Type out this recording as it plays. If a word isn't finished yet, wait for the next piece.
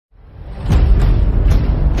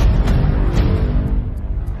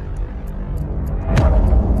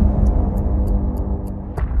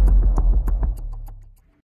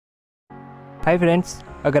Hi friends,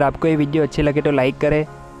 अगर आपको ये वीडियो अच्छी लगे तो लाइक करें।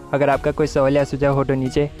 अगर आपका कोई सवाल या सुझाव हो तो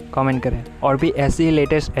नीचे कमेंट करें। और भी ऐसी ही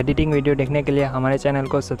लेटेस्ट एडिटिंग वीडियो देखने के लिए हमारे चैनल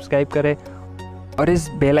को सब्सक्राइब करें और इस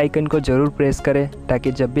बेल आइकन को ज़रूर प्रेस करें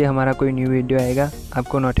ताकि जब भी हमारा कोई न्यू वीडियो आएगा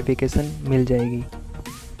आपको नोटिफिकेशन मिल जाएगी।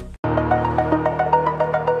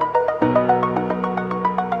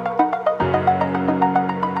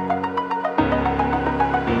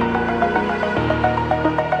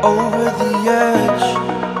 Over the edge,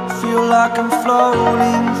 feel like I'm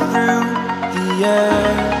floating through the air.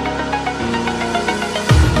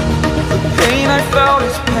 The pain I felt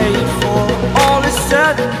is paid for, all is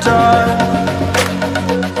said and done.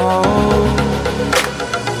 Oh,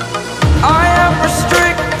 I am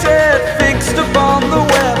restricted, fixed upon the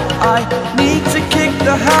web. I need to kick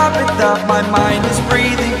the habit that my mind is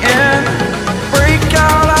breathing in. Break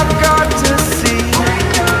out, I've got to see.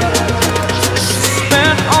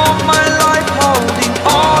 Spent all my life holding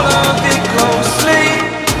all of it closely.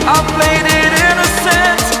 I played it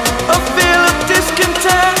innocent, a feel of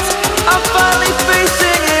discontent. I'm finally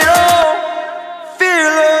facing it all,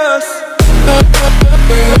 fearless.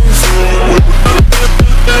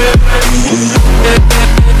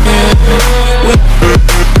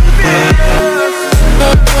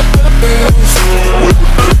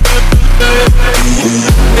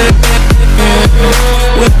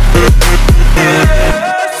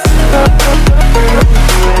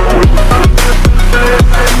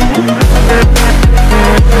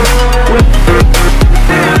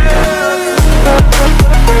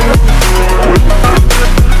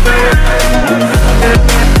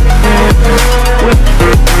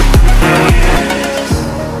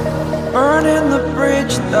 Burning the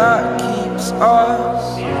bridge that keeps us.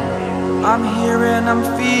 I'm here and I'm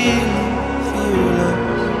feeling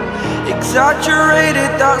fearless.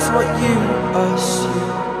 Exaggerated, that's what you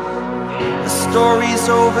assume. The story's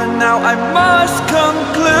over now, I must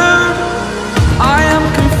conclude. I am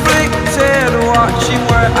conflicted, watching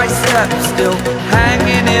where I step still,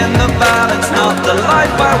 hanging in the balance. Not the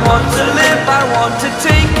life I want to live, I want to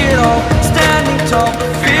take it all. Standing tall,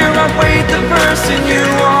 fear outweighed the person you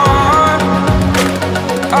are.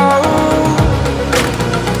 Oh,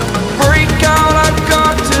 break out, I've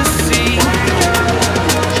got to see.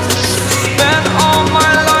 Spent all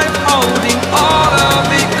my life holding all of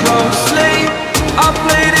it closely. I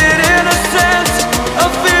played it innocent, a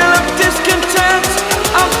feel of discontent.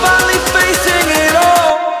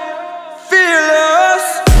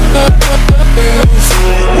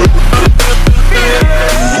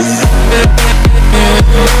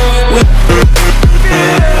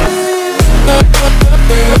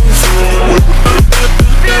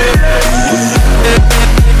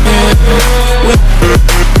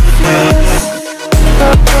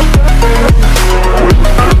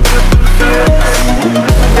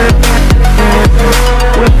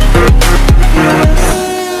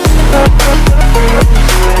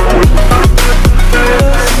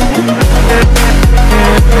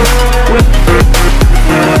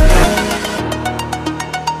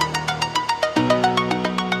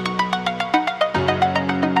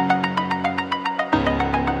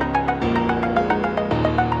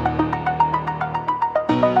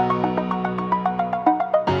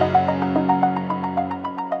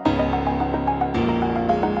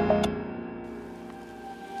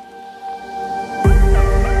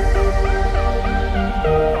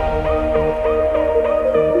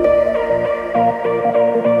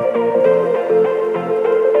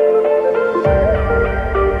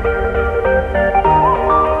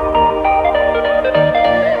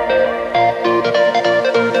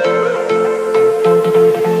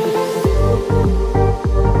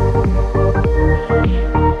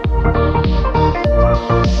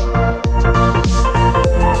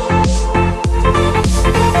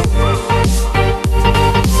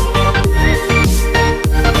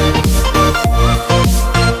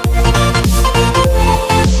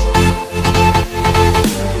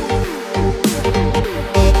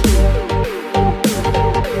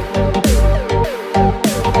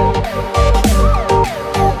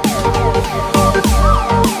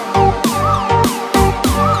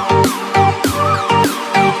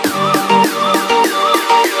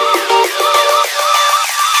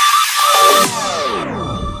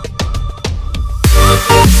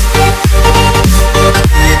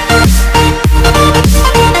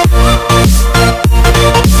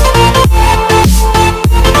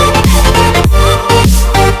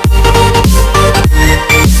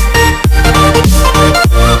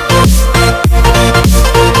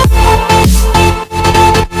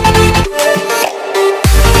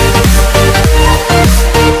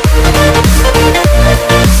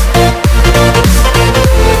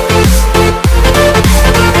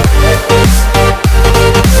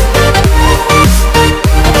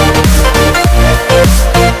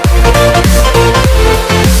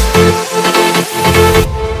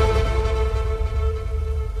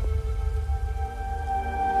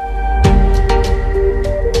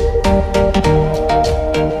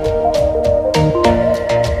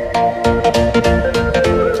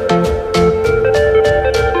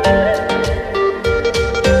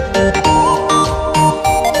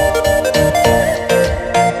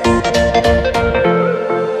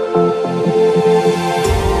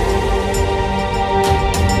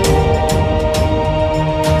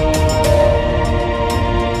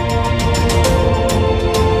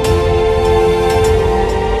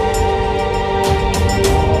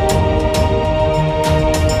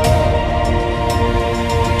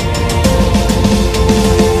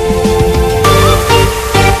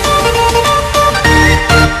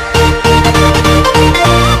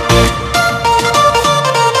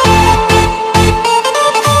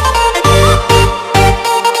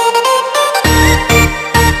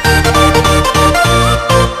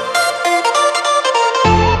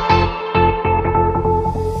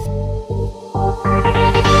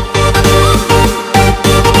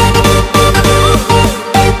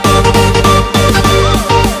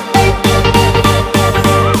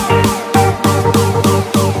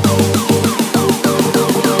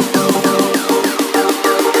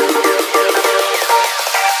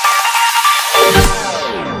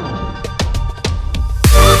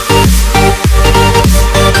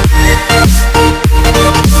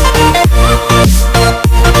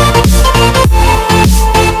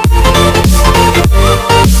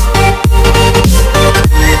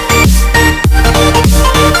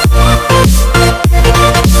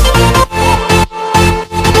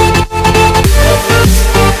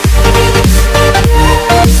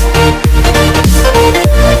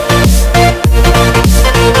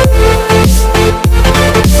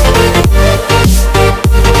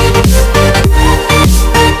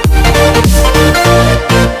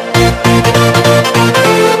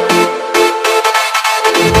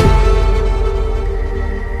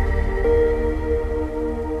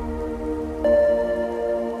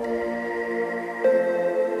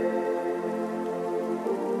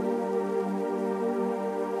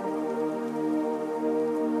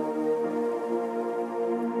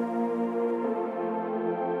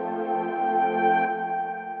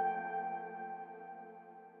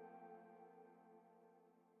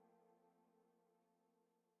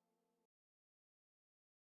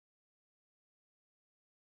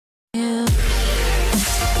 you.